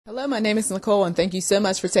Hello, my name is Nicholl, and thank you so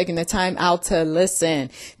much for taking the time out to listen.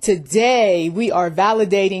 Today, we are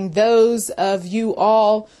validating those of you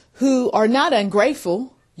all who are not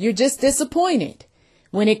ungrateful. You're just disappointed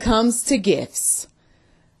when it comes to gifts.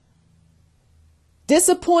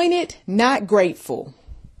 Disappointed, not grateful.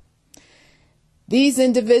 These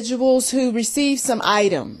individuals who received some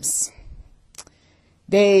items,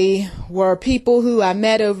 they were people who I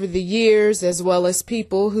met over the years, as well as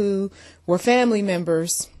people who were family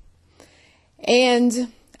members.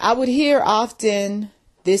 And I would hear often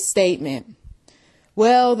this statement,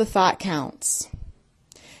 well, the thought counts.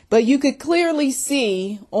 But you could clearly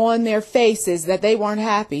see on their faces that they weren't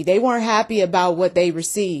happy. They weren't happy about what they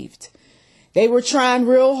received. They were trying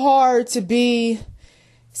real hard to be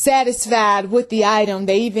satisfied with the item.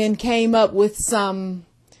 They even came up with some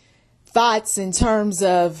thoughts in terms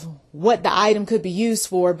of what the item could be used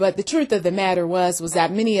for. But the truth of the matter was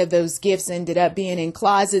that many of those gifts ended up being in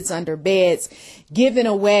closets, under beds, given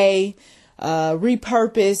away,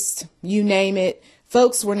 repurposed, you name it.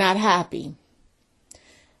 Folks were not happy.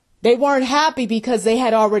 They weren't happy because they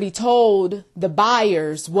had already told the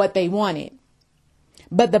buyers what they wanted.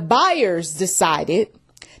 But the buyers decided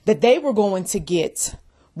that they were going to get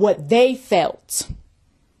what they felt.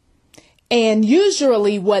 And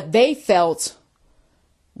usually what they felt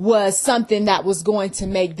was something that was going to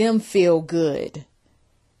make them feel good.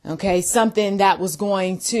 Okay, something that was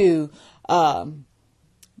going to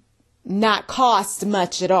not cost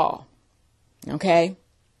much at all. Okay.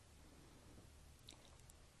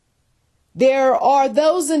 There are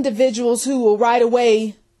those individuals who will right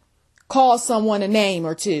away call someone a name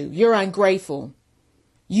or two. You're ungrateful.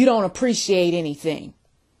 You don't appreciate anything.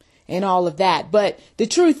 And all of that. But the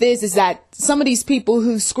truth is that some of these people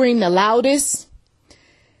who scream the loudest,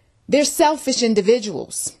 they're selfish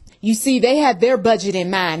individuals. You see, they have their budget in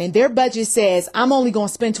mind, and their budget says, I'm only going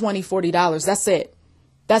to spend $20, $40. That's it.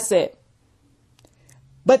 That's it.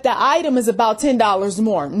 But the item is about $10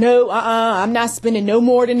 more. No, I'm not spending no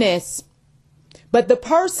more than this. But the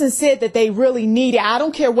person said that they really need it. I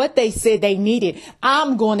don't care what they said they needed.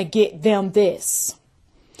 I'm going to get them this.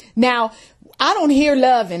 Now, I don't hear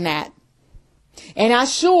love in that. And I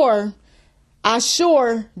sure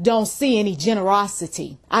don't see any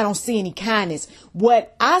generosity. I don't see any kindness.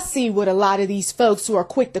 What I see with a lot of these folks who are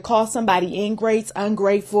quick to call somebody ingrates,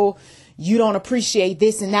 ungrateful, you don't appreciate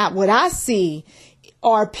this and that. What I see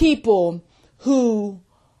are people who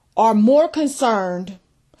are more concerned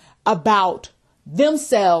about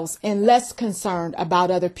themselves and less concerned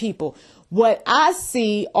about other people. What I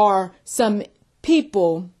see are some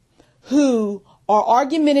people who are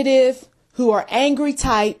argumentative, who are angry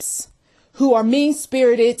types, who are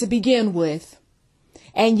mean-spirited to begin with,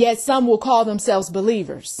 and yet some will call themselves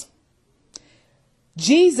believers.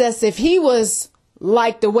 Jesus, if he was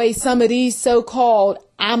like the way some of these so-called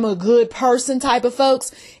I'm a good person type of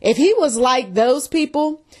folks, if he was like those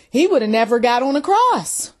people, he would have never got on a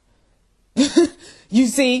cross. You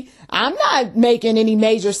see, I'm not making any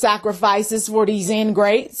major sacrifices for these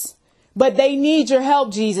ingrates. But they need your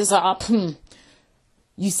help, Jesus.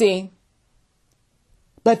 You see.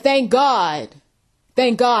 But thank God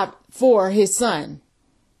for his son.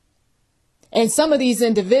 And some of these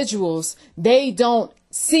individuals, they don't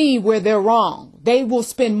see where they're wrong. They will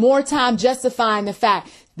spend more time justifying the fact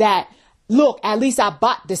that, look, at least I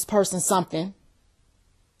bought this person something.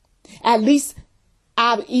 At least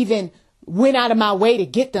I even went out of my way to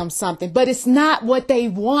get them something, but it's not what they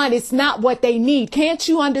want. It's not what they need. Can't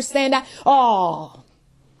you understand that? Oh,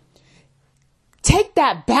 take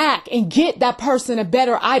that back and get that person a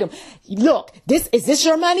better item. Look, is this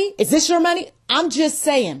your money? Is this your money? I'm just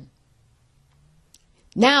saying.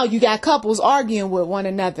 Now you got couples arguing with one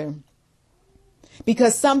another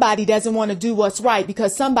because somebody doesn't want to do what's right,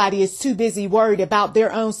 because somebody is too busy worried about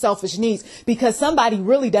their own selfish needs, because somebody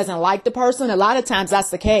really doesn't like the person. A lot of times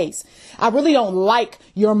that's the case. I really don't like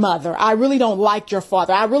your mother. I really don't like your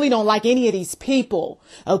father. I really don't like any of these people.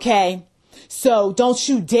 Okay. So don't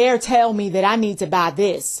you dare tell me that I need to buy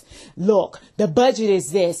this. Look, the budget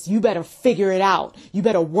is this. You better figure it out. You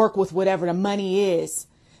better work with whatever the money is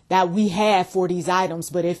that we have for these items.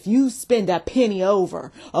 But if you spend a penny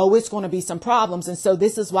over, it's going to be some problems. And so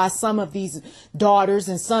this is why some of these daughters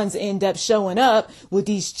and sons end up showing up with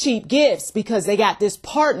these cheap gifts, because they got this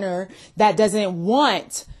partner that doesn't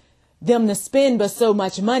want them to spend but so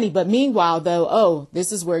much money. But meanwhile, though,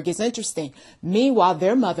 this is where it gets interesting. Meanwhile,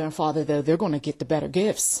 their mother and father, though, they're going to get the better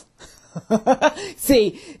gifts.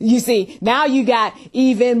 See, now you got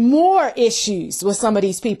even more issues with some of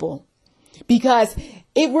these people, because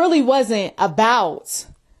it really wasn't about,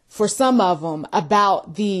 for some of them,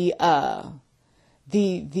 about the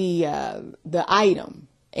the item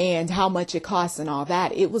and how much it costs and all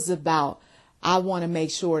that. It was about, I want to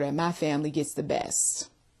make sure that my family gets the best.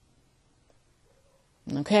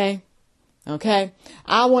 Okay.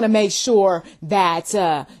 I want to make sure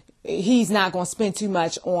that, he's not going to spend too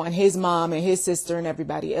much on his mom and his sister and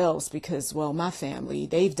everybody else because, well, my family,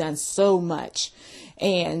 they've done so much.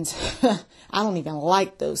 And I don't even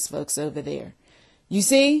like those folks over there. You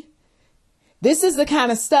see, this is the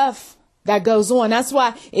kind of stuff that goes on. That's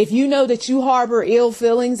why if you know that you harbor ill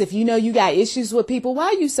feelings, if you know you got issues with people, why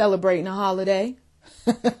are you celebrating a holiday?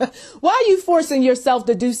 Why are you forcing yourself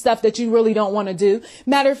to do stuff that you really don't want to do?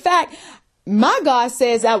 Matter of fact, my God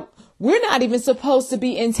says that we're not even supposed to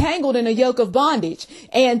be entangled in a yoke of bondage.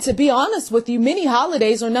 And to be honest with you, many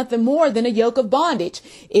holidays are nothing more than a yoke of bondage.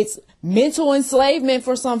 It's mental enslavement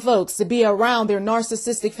for some folks to be around their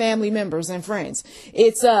narcissistic family members and friends.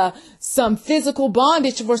 It's some physical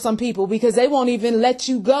bondage for some people because they won't even let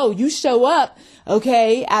you go. You show up,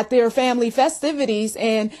 okay, at their family festivities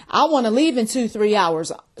and I want to leave in 2-3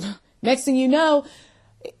 hours. Next thing you know,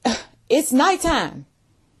 it's nighttime.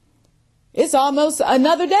 It's almost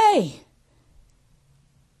another day.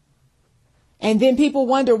 And then people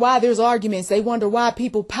wonder why there's arguments. They wonder why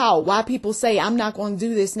people pout, why people say, I'm not going to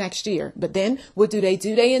do this next year. But then what do?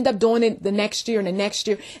 They end up doing it the next year and the next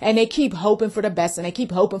year. And they keep hoping for the best and they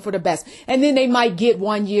keep hoping for the best. And then they might get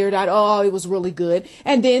one year that, oh, it was really good.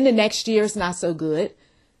 And then the next year it's not so good.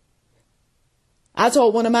 I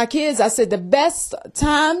told one of my kids, I said, the best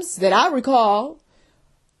times that I recall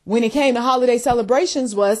when it came to holiday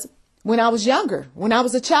celebrations was when I was younger, when I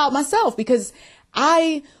was a child myself, because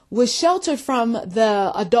I was sheltered from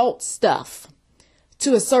the adult stuff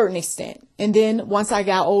to a certain extent. And then once I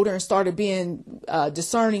got older and started being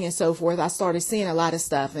discerning and so forth, I started seeing a lot of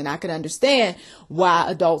stuff and I could understand why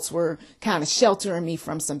adults were kind of sheltering me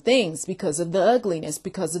from some things because of the ugliness,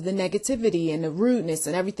 because of the negativity and the rudeness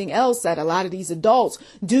and everything else that a lot of these adults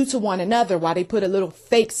do to one another while they put a little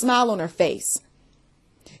fake smile on their face.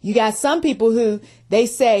 You got some people who they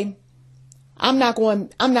say, I'm not going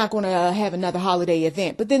to have another holiday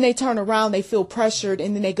event. But then they turn around, they feel pressured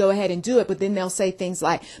and then they go ahead and do it. But then they'll say things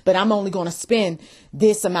like, but I'm only going to spend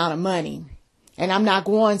this amount of money and I'm not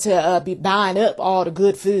going to be buying up all the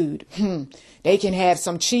good food. They can have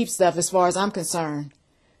some cheap stuff as far as I'm concerned.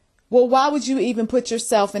 Well, why would you even put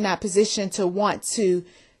yourself in that position to want to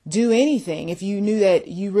do anything if you knew that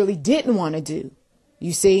you really didn't want to do?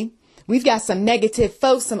 You see? We've got some negative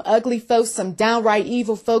folks, some ugly folks, some downright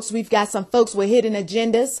evil folks. We've got some folks with hidden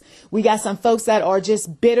agendas. We got some folks that are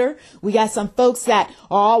just bitter. We got some folks that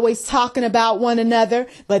are always talking about one another.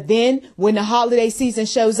 But then when the holiday season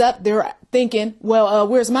shows up, they're thinking, well,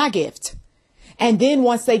 where's my gift? And then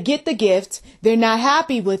once they get the gift, they're not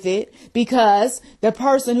happy with it because the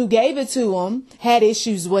person who gave it to them had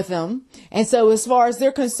issues with them. And so as far as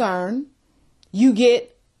they're concerned, you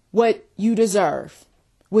get what you deserve,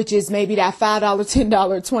 which is maybe that $5, $10,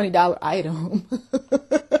 $20 item.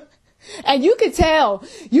 And you could tell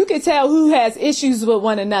who has issues with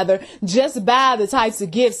one another just by the types of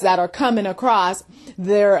gifts that are coming across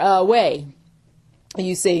their way.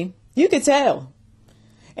 You see, you could tell.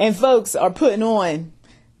 And folks are putting on,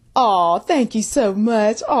 oh, thank you so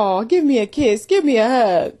much. Oh, give me a kiss. Give me a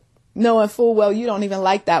hug. Knowing full well you don't even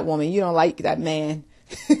like that woman. You don't like that man.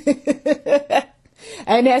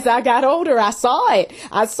 And as I got older, I saw it.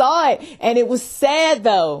 And it was sad,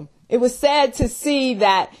 though. It was sad to see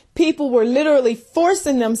that people were literally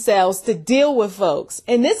forcing themselves to deal with folks.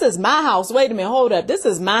 And this is my house. Wait a minute. Hold up. This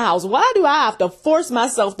is my house. Why do I have to force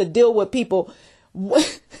myself to deal with people?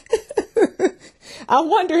 I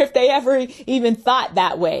wonder if they ever even thought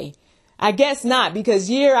that way. I guess not,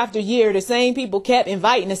 because year after year, the same people kept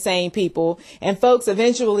inviting the same people, and folks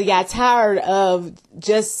eventually got tired of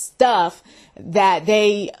just stuff that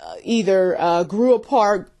they either grew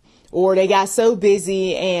apart or they got so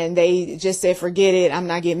busy and they just said, forget it. I'm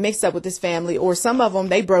not getting mixed up with this family. Or some of them,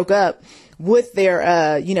 they broke up with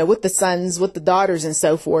their, with the sons, with the daughters and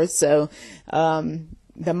so forth. So,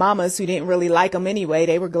 the mamas who didn't really like them anyway,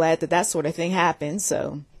 they were glad that that sort of thing happened.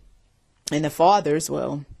 So, and the fathers,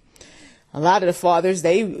 well, a lot of the fathers,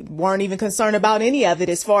 they weren't even concerned about any of it.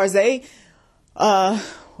 As far as they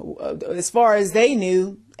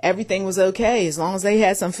knew, everything was okay as long as they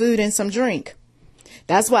had some food and some drink.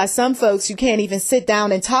 That's why some folks, you can't even sit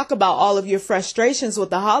down and talk about all of your frustrations with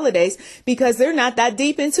the holidays because they're not that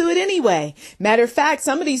deep into it anyway. Matter of fact,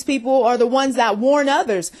 some of these people are the ones that warn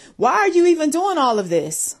others. Why are you even doing all of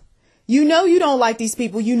this? You know you don't like these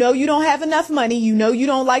people. You know you don't have enough money. You know you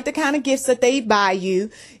don't like the kind of gifts that they buy you.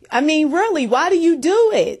 I mean, really, why do you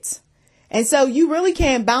do it? And so you really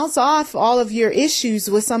can't bounce off all of your issues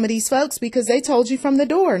with some of these folks because they told you from the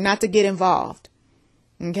door not to get involved.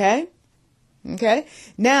 Okay. Okay.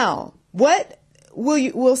 Now, what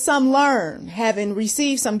will some learn having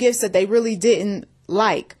received some gifts that they really didn't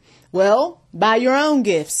like? Well, buy your own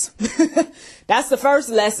gifts. That's the first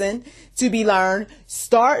lesson to be learned.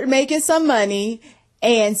 Start making some money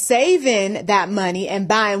and saving that money and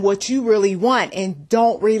buying what you really want, and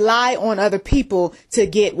don't rely on other people to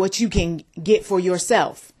get what you can get for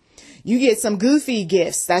yourself. You get some goofy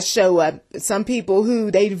gifts that show up. Some people who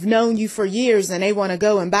they've known you for years and they want to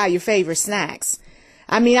go and buy your favorite snacks.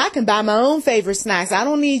 I mean, I can buy my own favorite snacks. I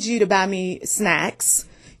don't need you to buy me snacks.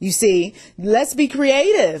 You see, let's be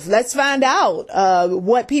creative. Let's find out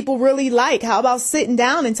what people really like. How about sitting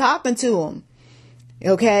down and talking to them?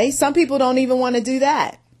 Okay. Some people don't even want to do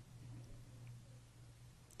that.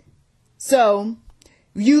 So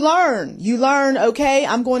you learn, okay,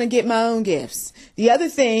 I'm going to get my own gifts. The other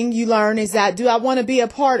thing you learn is that, do I want to be a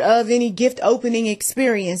part of any gift opening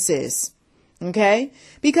experiences? Okay.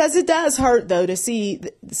 Because it does hurt though to see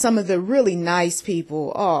some of the really nice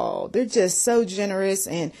people. Oh, they're just so generous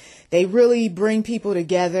and they really bring people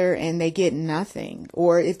together and they get nothing.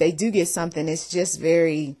 Or if they do get something, it's just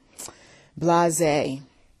very blasé.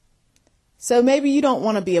 So maybe you don't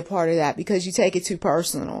want to be a part of that because you take it too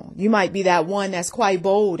personal. You might be that one that's quite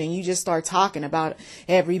bold and you just start talking about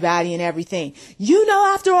everybody and everything. You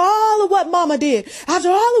know, after all of what mama did, after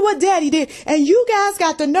all of what daddy did, and you guys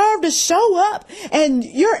got the nerve to show up and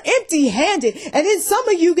you're empty handed. And then some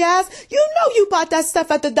of you guys, you know, you bought that stuff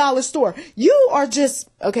at the dollar store. You are just,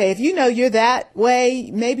 okay, if you know you're that way,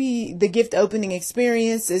 maybe the gift opening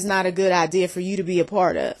experience is not a good idea for you to be a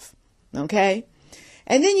part of. Okay.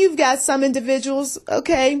 And then you've got some individuals,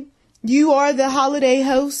 okay, you are the holiday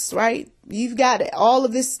host, right? You've got all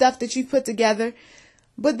of this stuff that you put together,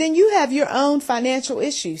 but then you have your own financial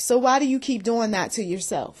issues. So why do you keep doing that to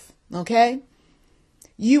yourself? Okay.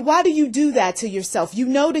 Why do you do that to yourself? You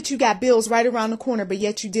know that you got bills right around the corner, but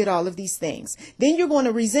yet you did all of these things. Then you're going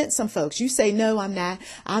to resent some folks. You say, no, I'm not.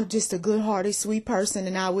 I'm just a good-hearted, sweet person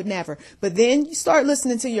and I would never. But then you start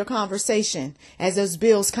listening to your conversation as those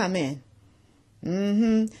bills come in.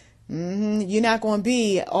 You're not going to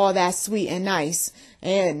be all that sweet and nice.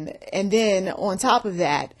 And then on top of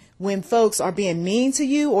that, when folks are being mean to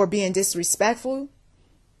you or being disrespectful,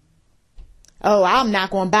 oh, I'm not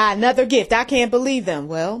going to buy another gift. I can't believe them.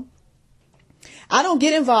 Well, I don't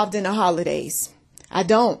get involved in the holidays. I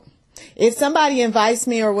don't. If somebody invites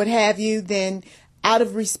me or what have you, then out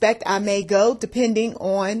of respect, I may go depending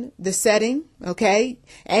on the setting. Okay.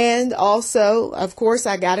 And also, of course,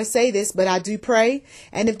 I got to say this, but I do pray.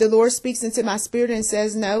 And if the Lord speaks into my spirit and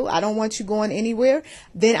says, no, I don't want you going anywhere,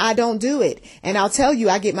 then I don't do it. And I'll tell you,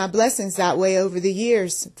 I get my blessings that way over the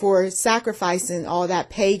years for sacrificing all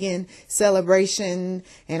that pagan celebration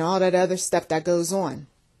and all that other stuff that goes on.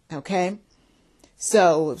 Okay.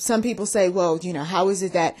 So some people say, well, you know, how is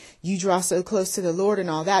it that you draw so close to the Lord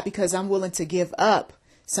and all that? Because I'm willing to give up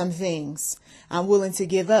some things. I'm willing to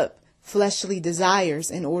give up fleshly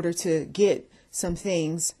desires in order to get some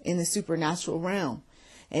things in the supernatural realm.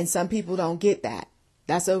 And some people don't get that.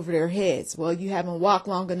 That's over their heads. Well, you haven't walked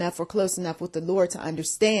long enough or close enough with the Lord to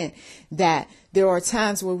understand that there are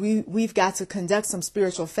times where we've got to conduct some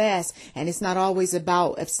spiritual fast, and it's not always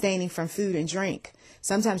about abstaining from food and drink.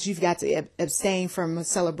 Sometimes you've got to abstain from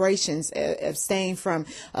celebrations, abstain from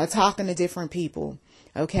talking to different people.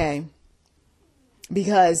 Okay.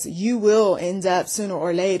 Because you will end up sooner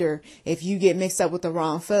or later, if you get mixed up with the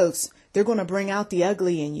wrong folks, they're going to bring out the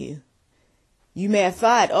ugly in you. You may have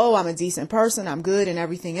thought, oh, I'm a decent person, I'm good and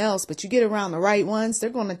everything else, but you get around the right ones, they're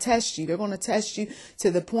going to test you. They're going to test you to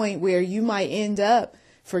the point where you might end up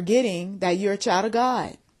forgetting that you're a child of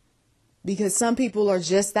God. Because some people are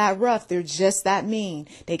just that rough. They're just that mean.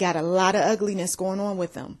 They got a lot of ugliness going on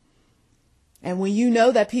with them. And when you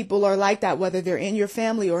know that people are like that, whether they're in your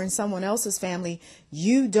family or in someone else's family,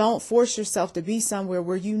 you don't force yourself to be somewhere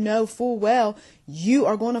where you know full well you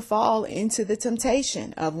are going to fall into the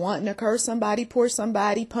temptation of wanting to curse somebody, pour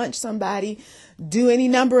somebody, punch somebody, do any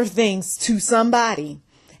number of things to somebody.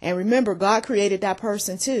 And remember, God created that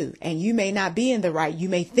person too. And you may not be in the right. You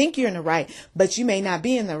may think you're in the right, but you may not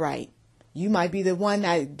be in the right. You might be the one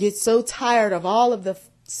that gets so tired of all of the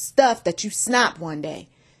stuff that you snap one day.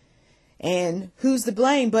 And who's to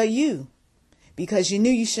blame but you? Because you knew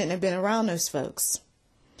you shouldn't have been around those folks.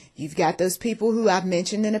 You've got those people who I've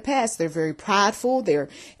mentioned in the past. They're very prideful. They're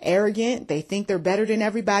arrogant. They think they're better than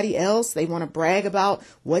everybody else. They want to brag about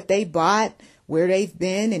what they bought, where they've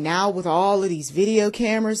been. And now with all of these video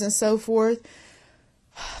cameras and so forth,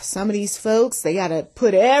 Some of these folks, they got to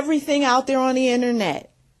put everything out there on the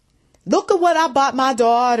internet. Look at what I bought my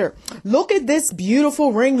daughter. Look at this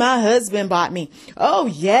beautiful ring my husband bought me. Oh,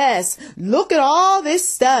 yes. Look at all this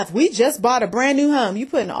stuff. We just bought a brand new home. You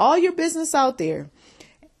putting all your business out there.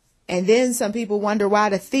 And then some people wonder why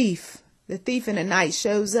the thief in the night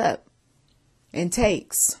shows up and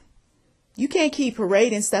takes. You can't keep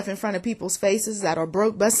parading stuff in front of people's faces that are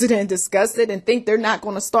broke, busted, and disgusted and think they're not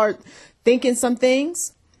going to start thinking some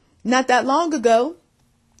things. Not that long ago,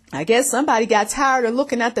 I guess somebody got tired of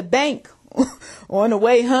looking at the bank on the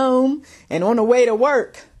way home and on the way to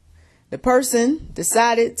work. The person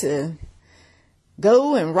decided to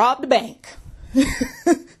go and rob the bank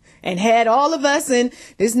and had all of us in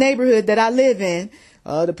this neighborhood that I live in.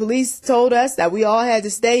 The police told us that we all had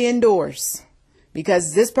to stay indoors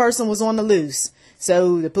because this person was on the loose.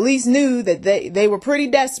 So the police knew that they were pretty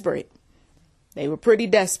desperate. They were pretty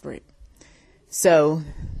desperate. So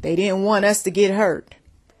they didn't want us to get hurt.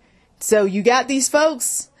 So you got these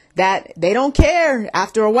folks that they don't care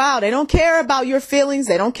after a while. They don't care about your feelings.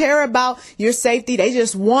 They don't care about your safety. They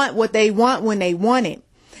just want what they want when they want it.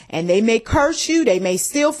 And they may curse you. They may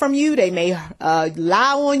steal from you. They may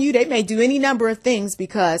lie on you. They may do any number of things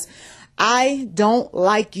because I don't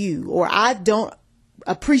like you, or I don't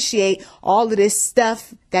appreciate all of this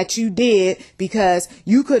stuff that you did because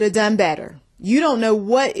you could have done better. You don't know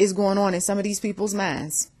what is going on in some of these people's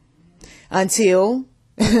minds until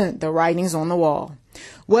the writing's on the wall.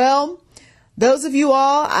 Well, those of you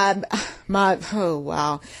all,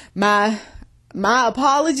 my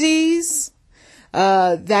apologies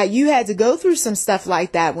that you had to go through some stuff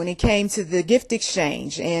like that when it came to the gift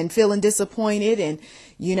exchange and feeling disappointed, and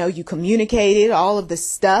you communicated all of the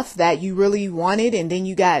stuff that you really wanted and then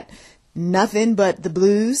you got nothing but the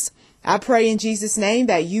blues. I pray in Jesus' name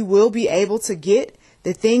that you will be able to get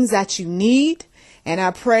the things that you need. And I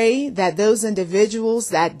pray that those individuals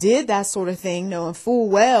that did that sort of thing, knowing full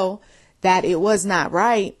well that it was not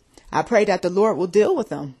right, I pray that the Lord will deal with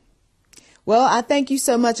them. Well, I thank you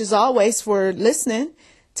so much as always for listening.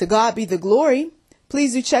 To God be the glory.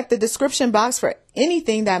 Please do check the description box for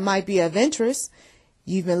anything that might be of interest.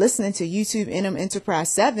 You've been listening to YouTube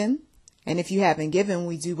NMEnterprise7. And if you haven't given,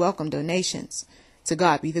 we do welcome donations. To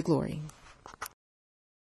God be the glory.